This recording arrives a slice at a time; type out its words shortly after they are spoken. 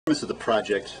The purpose of the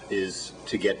project is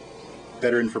to get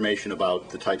better information about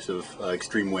the types of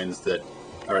extreme winds that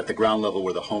are at the ground level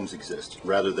where the homes exist,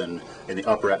 rather than in the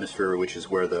upper atmosphere, which is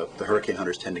where the hurricane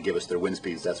hunters tend to give us their wind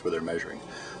speeds. That's where they're measuring.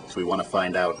 So we want to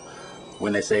find out,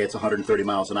 when they say it's 130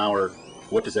 miles an hour,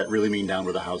 what does that really mean down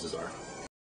where the houses are?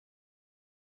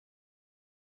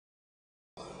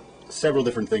 Several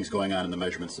different things going on in the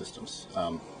measurement systems.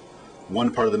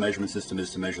 One part of the measurement system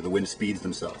is to measure the wind speeds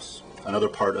themselves. Another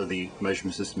part of the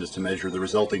measurement system is to measure the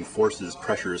resulting forces,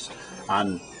 pressures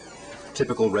on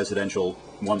typical residential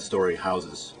one-story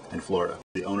houses in Florida.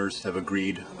 The owners have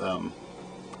agreed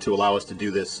to allow us to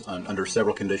do this under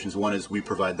several conditions. One is we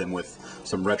provide them with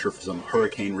some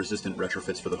hurricane-resistant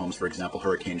retrofits for the homes, for example,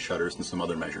 hurricane shutters and some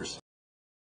other measures.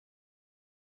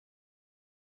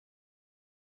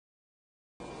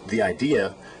 The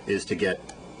idea is to get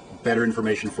better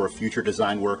information for future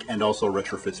design work and also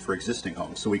retrofits for existing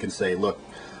homes. So we can say, look,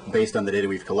 based on the data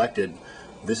we've collected,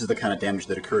 this is the kind of damage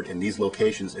that occurred in these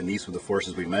locations and these were the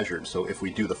forces we measured. So if we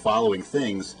do the following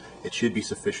things, it should be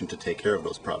sufficient to take care of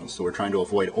those problems. So we're trying to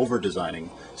avoid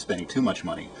over-designing, spending too much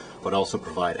money, but also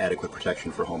provide adequate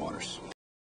protection for homeowners.